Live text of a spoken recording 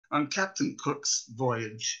On Captain Cook's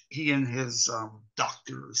voyage, he and his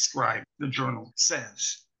doctor or scribe, the journal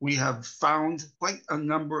says, we have found quite a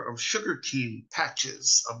number of sugarcane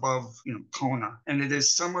patches above, Kona, and it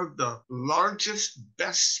is some of the largest,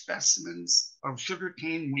 best specimens of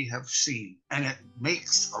sugarcane we have seen, and it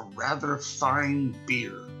makes a rather fine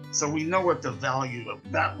beer. So we know what the value of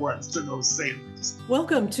that was to those sailors.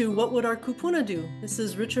 Welcome to What Would Our Kupuna Do? This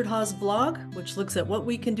is Richard Ha's vlog, which looks at what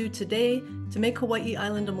we can do today to make Hawaii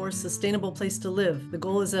Island a more sustainable place to live. The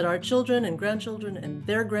goal is that our children and grandchildren and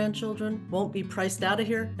their grandchildren won't be priced out of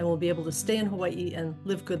here and will be able to stay in Hawaii and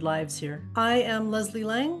live good lives here. I am Leslie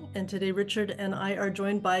Lang, and today Richard and I are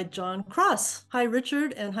joined by John Cross. Hi,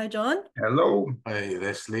 Richard, and hi, John. Hello. Hi,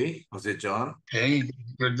 Leslie. Was it John? Hey,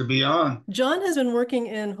 good to be on. John has been working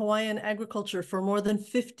in Hawaiian agriculture for more than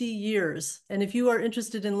 50 years. And if you are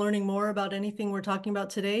interested in learning more about anything we're talking about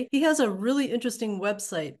today, he has a really interesting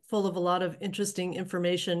website full of a lot of interesting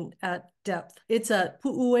information at depth. It's at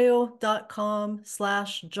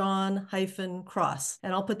puueo.com/John-Cross.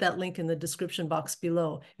 And I'll put that link in the description box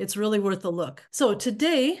below. It's really worth a look. So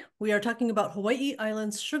today we are talking about Hawaii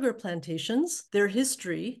Island's sugar plantations, their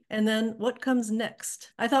history, and then what comes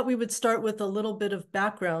next. I thought we would start with a little bit of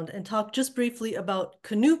background and talk just briefly about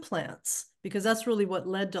canoe plants, because that's really what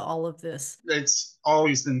led to all of this. It's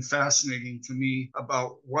always been fascinating to me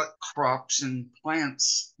about what crops and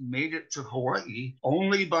plants made it to Hawaii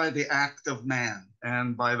only by the act of man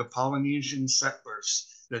and by the Polynesian settlers,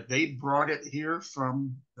 that they brought it here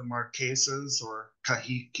from the Marquesas or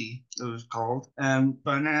Kahiki, it was called, and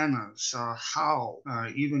bananas, how,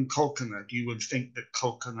 even coconut. You would think that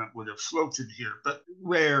coconut would have floated here, but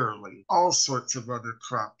rarely. All sorts of other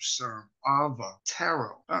crops, ava,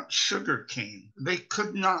 taro, sugarcane. They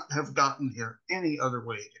could not have gotten here any other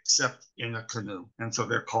way except in a canoe. And so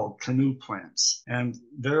they're called canoe plants. And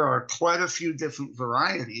there are quite a few different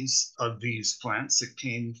varieties of these plants that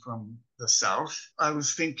came from the South. I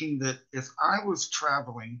was thinking that if I was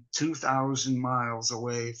traveling 2,000 miles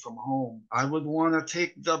away from home, I would want to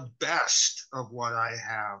take the best of what I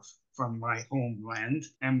have from my homeland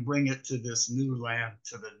and bring it to this new land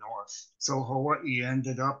to the north. So Hawaii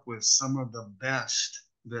ended up with some of the best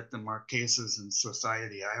that the Marquesas and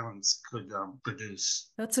Society Islands could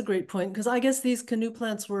produce. That's a great point, because I guess these canoe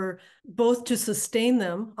plants were both to sustain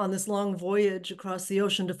them on this long voyage across the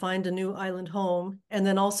ocean to find a new island home, and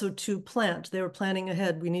then also to plant. They were planning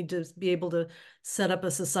ahead. We need to be able to set up a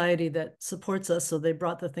society that supports us, so they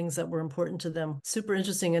brought the things that were important to them. Super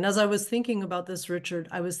interesting. And as I was thinking about this, Richard,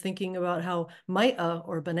 I was thinking about how maia,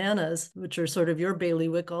 or bananas, which are sort of your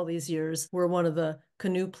bailiwick all these years, were one of the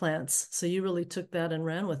canoe plants. So you really took that and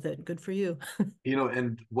ran with it. Good for you.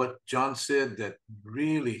 And what John said that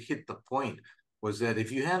really hit the point was that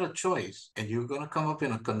if you had a choice and you're going to come up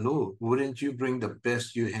in a canoe, wouldn't you bring the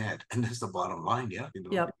best you had? And that's the bottom line, yeah?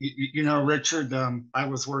 Yep. Richard, I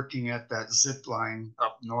was working at that zip line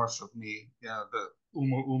up north of me, the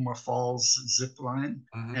Uma Falls zip line,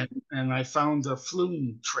 and I found a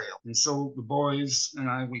flume trail. And so the boys and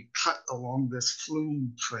I, we cut along this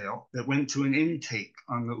flume trail that went to an intake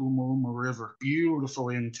on the Uma River. Beautiful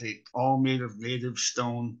intake, all made of native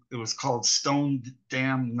stone. It was called Stone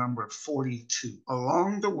Dam number 42.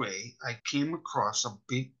 Along the way, I came across a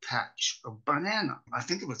big patch of banana. I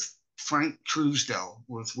think it was Frank Truesdell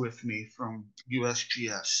was with me from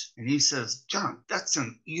USGS, and he says, John, that's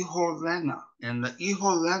an iholena. And the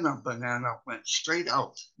iholena banana went straight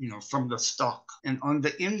out, from the stalk. And on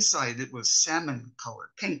the inside, it was salmon colored,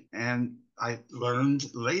 pink. And I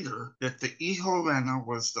learned later that the iholena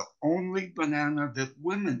was the only banana that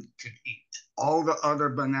women could eat. All the other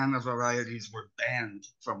banana varieties were banned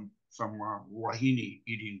from wahine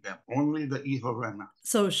eating them, only the iholena.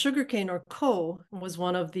 So sugarcane, or ko, was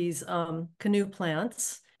one of these canoe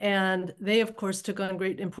plants. And they, of course, took on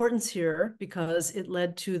great importance here because it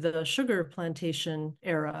led to the sugar plantation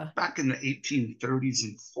era. Back in the 1830s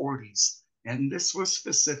and 40s, and this was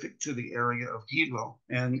specific to the area of Hilo.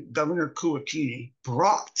 And Governor Kuakini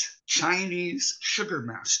brought Chinese sugar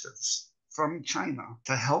masters from China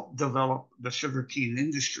to help develop the sugarcane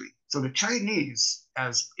industry. So the Chinese,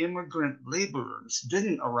 as immigrant laborers,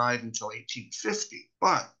 didn't arrive until 1850,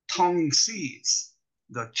 but Tongsis,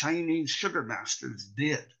 the Chinese sugar masters,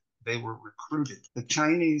 did. They were recruited. The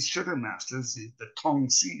Chinese sugar masters, the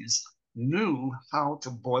Tongsis, knew how to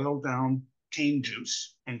boil down cane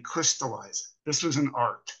juice and crystallize it. This was an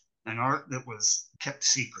art that was kept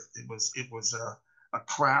secret. It was a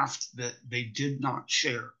craft that they did not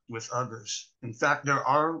share with others. In fact, there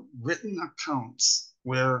are written accounts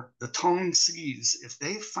where the Tongsis, if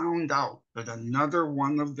they found out that another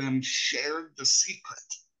one of them shared the secret,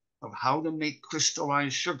 of how to make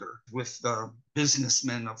crystallized sugar with the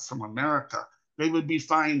businessmen from America, they would be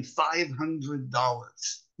fined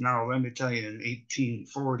 $500. Now, let me tell you, in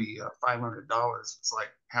 1840, $500 was like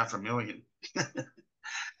 $500,000.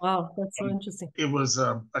 Wow, that's so interesting. It was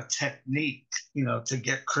a technique, to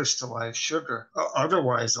get crystallized sugar.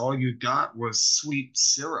 Otherwise, all you got was sweet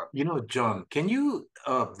syrup. John, can you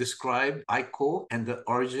describe Aiko and the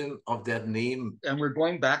origin of that name? And we're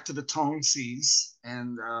going back to the Tong Seas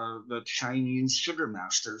and the Chinese sugar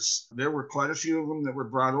masters. There were quite a few of them that were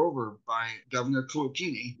brought over by Governor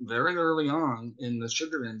Kuokini very early on in the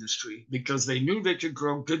sugar industry because they knew they could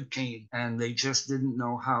grow good cane and they just didn't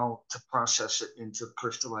know how to process it into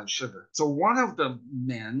crystallized sugar. So one of the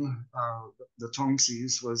men, the Tong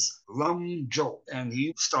Seas, was Lum Jo, and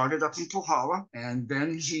he started up in Kohala, and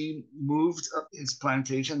then he moved up his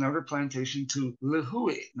plantation, another plantation, to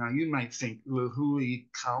Lihue. Now you might think Lihue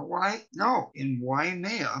Kauai? No, in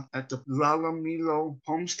Waimea at the Lalamilo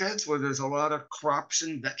homesteads where there's a lot of crops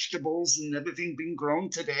and vegetables and everything being grown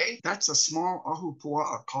today. That's a small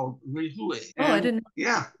ahupua'a called Lihue. Oh, I didn't.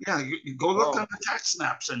 Yeah. You go look on the tax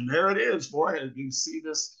maps, and there it is. Boy, you see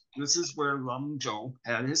this. This is where Lum Jo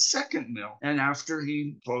had his second mill. And after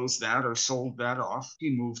he closed that or sold that off, he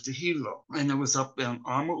moved to Hilo. And it was up on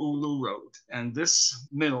Amaulu Road. And this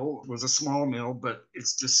mill was a small mill, but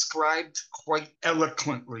it's described quite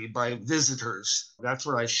eloquently by visitors. That's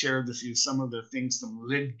where I shared with you some of the things from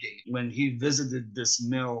Lydgate when he visited this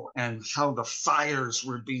mill and how the fires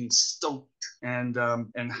were being stoked. And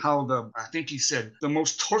how I think he said the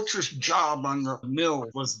most torturous job on the mill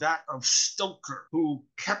was that of stoker, who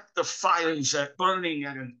kept the fires burning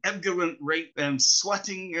at an ebullient rate and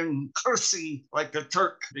sweating and cursing like a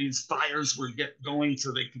Turk. These fires would get going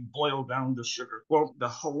so they could boil down the sugar. Well, the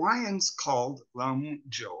Hawaiians called Lum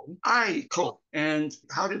Jo Aiko. And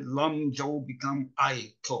how did Lum Jo become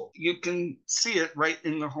Aiko? You can see it right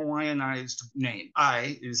in the Hawaiianized name.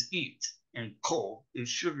 Ai is eat, and ko is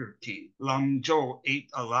sugar cane. Lum Jo ate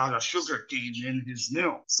a lot of sugar cane in his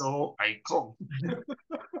mill, so Aiko.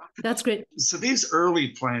 That's great. So these early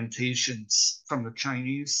plantations from the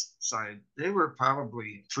Chinese side, they were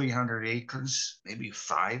probably 300 acres, maybe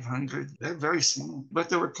 500. They're very small, but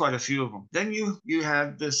there were quite a few of them. Then you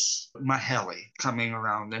had this mahele coming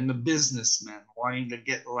around and the businessmen wanting to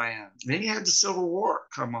get land. Then you had the Civil War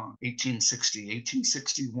come on,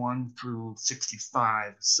 1861 through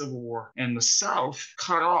 65, Civil War. And the South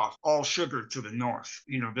cut off all sugar to the North.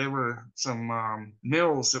 There were some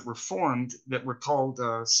mills that were formed that were called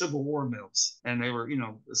Civil War mills, and they were,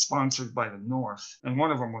 sponsored by the North. And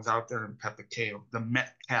one of them was out there in Pepakeo, the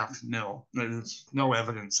Metcalf Mill. There's no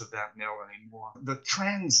evidence of that mill anymore. The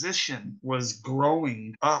transition was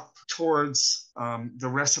growing up towards the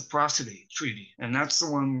Reciprocity Treaty, and that's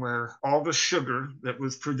the one where all the sugar that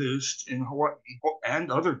was produced in Hawaii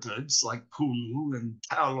and other goods like pulu and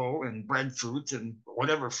talo and breadfruit and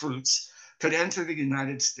whatever fruits could enter the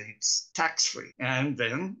United States tax-free. And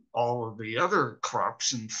then all of the other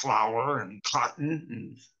crops and flour and cotton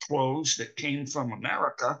and clothes that came from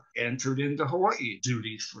America entered into Hawaii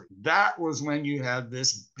duty-free. That was when you had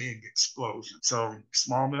this big explosion. So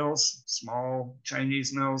small mills, small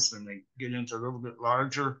Chinese mills, then they get into a little bit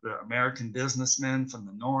larger, the American businessmen from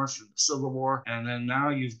the North and the Civil War. And then now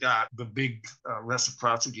you've got the big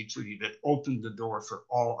reciprocity treaty that opened the door for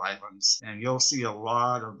all islands. And you'll see a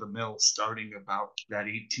lot of the mills starting about that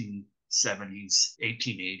 1870s,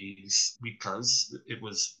 1880s, because it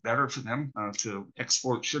was better for them to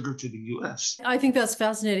export sugar to the U.S. I think that's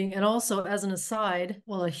fascinating. And also, as an aside,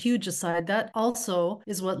 well, a huge aside, that also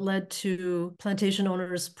is what led to plantation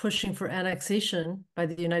owners pushing for annexation by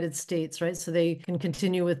the United States, right? So they can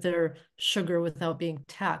continue with their sugar without being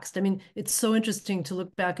taxed. I mean, it's so interesting to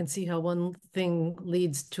look back and see how one thing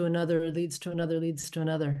leads to another, leads to another, leads to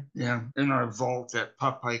another. Yeah, in our vault at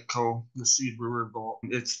Papaiko, the Seed Brewer Vault,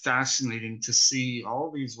 it's fascinating to see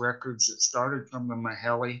all these records that started from the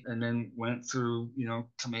Mahele and then went through,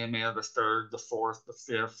 Kamehameha the Third, the Fourth, the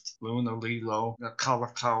Fifth, Luna Lilo, the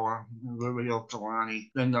Kalakaua,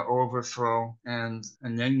 Liliuokalani, then the overthrow, and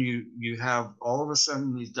then you have all of a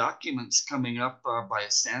sudden these documents coming up by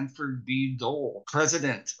Sanford B. Dole,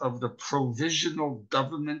 president of the Provisional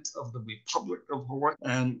Government of the Republic of Hawaii.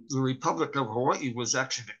 And the Republic of Hawaii was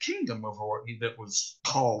actually the Kingdom of Hawaii that was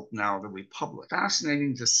called now the Republic.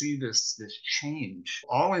 Fascinating to see this change,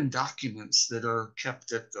 all in documents that are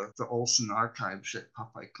kept at the Olson Archives at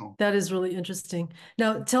Papaiko. That is really interesting.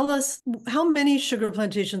 Now, tell us, how many sugar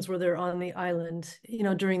plantations were there on the island,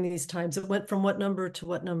 during these times? It went from what number to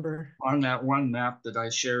what number? On that one map that I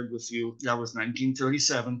shared with you, that was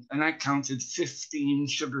 1937. And I counted 15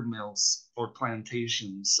 sugar mills or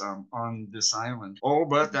plantations on this island. Oh,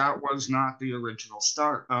 but that was not the original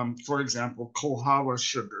start. For example, Kohala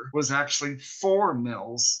sugar was actually 4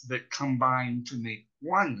 mills that combined to make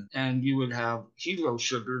one. And you would have Hilo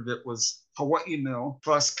sugar that was Hawaii Mill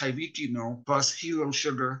plus Kaiviki Mill plus Hilo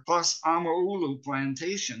Sugar plus Amaulu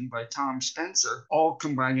Plantation by Tom Spencer, all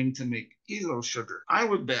combining to make Hilo Sugar. I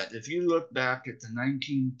would bet if you look back at the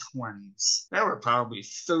 1920s, there were probably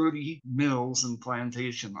 30 mills and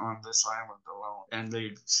plantation on this island alone. And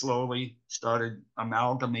they slowly started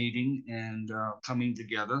amalgamating and coming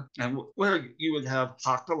together. And where you would have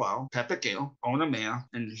Hakalau, Pepekeo, Onamea,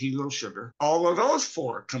 and Hilo Sugar, all of those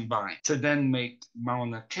 4 combined to then make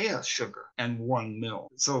Mauna Kea Sugar and one mill.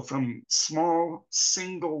 So from small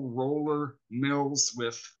single roller mills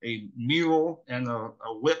with a mule and a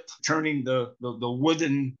whip turning the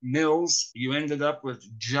wooden mills, you ended up with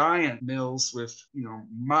giant mills with,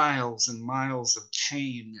 miles and miles of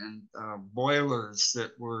chain and boilers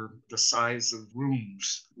that were the size of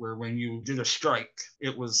rooms, where when you did a strike,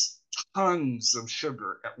 it was tons of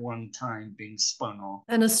sugar at one time being spun off.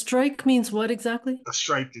 And a strike means what exactly? A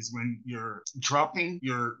strike is when you're dropping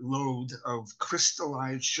your load of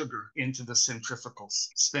crystallized sugar into the centrifugals,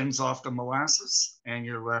 spins off the molasses, and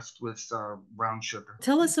you're left with brown sugar.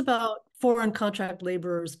 Tell us about foreign contract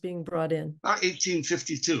laborers being brought in.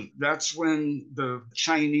 1852. That's when the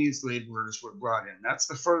Chinese laborers were brought in. That's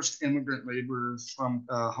the first immigrant laborers from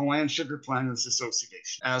Hawaiian Sugar Planters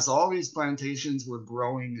Association. As all these plantations were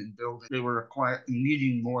growing and building, they were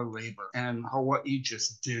needing more labor. And Hawaii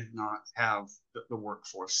just did not have the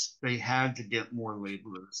workforce. They had to get more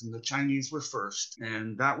laborers, and the Chinese were first.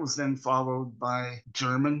 And that was then followed by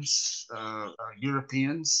Germans,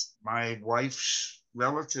 Europeans. My wife's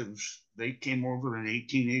relatives, they came over in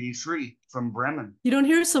 1883 from Bremen. You don't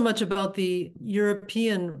hear so much about the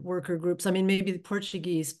European worker groups. I mean, maybe the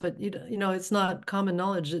Portuguese, but it's not common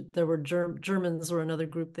knowledge that there were Germans or another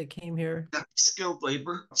group that came here. Skilled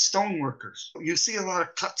labor, stone workers. You see a lot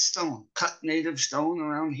of cut stone, cut native stone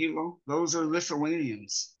around Hilo. Those are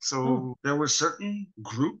Lithuanians. So there were certain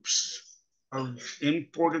groups of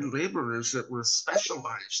imported laborers that were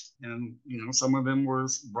specialized, and some of them were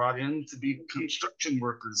brought in to be construction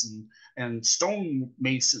workers and stone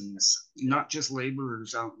masons, not just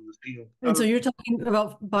laborers out in the field. And so you're talking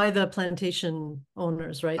about by the plantation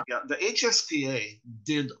owners, right? Yeah, the HSPA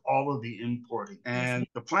did all of the importing, and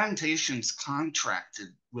the plantations contracted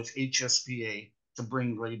with HSPA to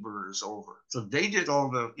bring laborers over. So they did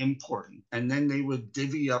all the importing, and then they would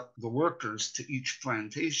divvy up the workers to each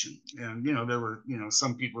plantation. And, there were,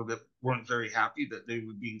 some people that weren't very happy that they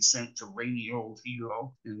were being sent to rainy old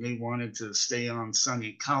Hilo, and they wanted to stay on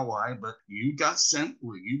sunny Kauai, but you got sent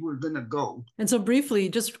where you were going to go. And so briefly,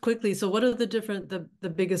 just quickly, so what are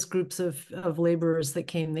the biggest groups of laborers that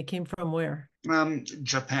came? They came from where?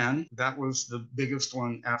 Japan, that was the biggest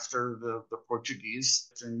one after the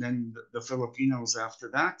Portuguese, and then the Filipinos after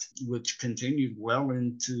that, which continued well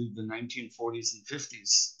into the 1940s and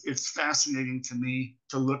 50s. It's fascinating to me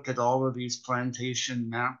to look at all of these plantation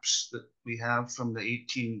maps that we have from the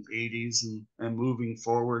 1880s and moving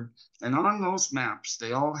forward. And on those maps,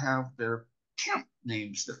 they all have their camp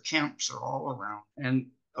names. The camps are all around. And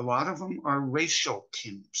a lot of them are racial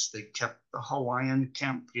camps. They kept the Hawaiian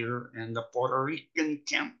camp here, and the Puerto Rican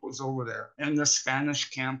camp was over there, and the Spanish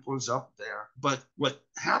camp was up there. But what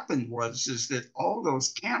happened is that all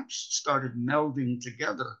those camps started melding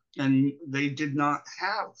together, and they did not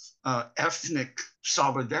have ethnic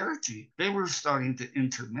solidarity. They were starting to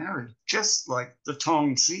intermarry, just like the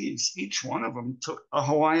Tongsees. Each one of them took a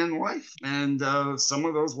Hawaiian wife, and some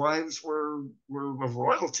of those wives were of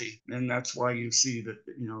royalty, and that's why you see that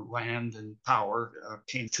land and power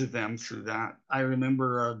came to them through that. I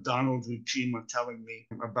remember Donald Uchima telling me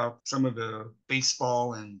about some of the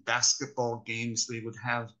baseball and basketball games they would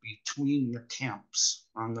have between the camps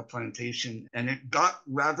on the plantation, and it got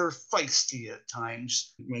rather feisty at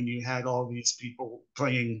times when you had all these people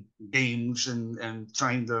playing games and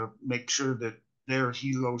trying to make sure that their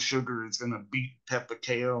Hilo Sugar is going to beat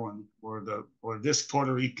Pepekeo, or this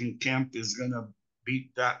Puerto Rican camp is going to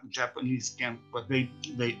beat that Japanese camp. But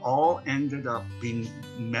they all ended up being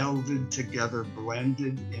melded together,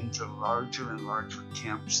 blended into larger and larger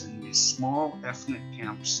camps, and these small ethnic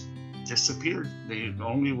camps disappeared. The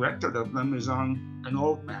only record of them is on an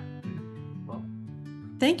old map. Well,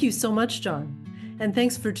 thank you so much, John. And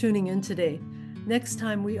thanks for tuning in today. Next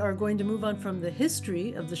time, we are going to move on from the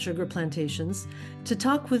history of the sugar plantations to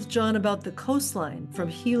talk with John about the coastline from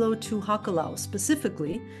Hilo to Hakalau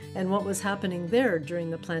specifically, and what was happening there during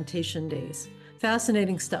the plantation days.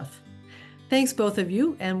 Fascinating stuff. Thanks, both of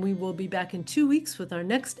you, and we will be back in 2 weeks with our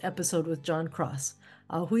next episode with John Cross.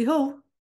 Ahui ho!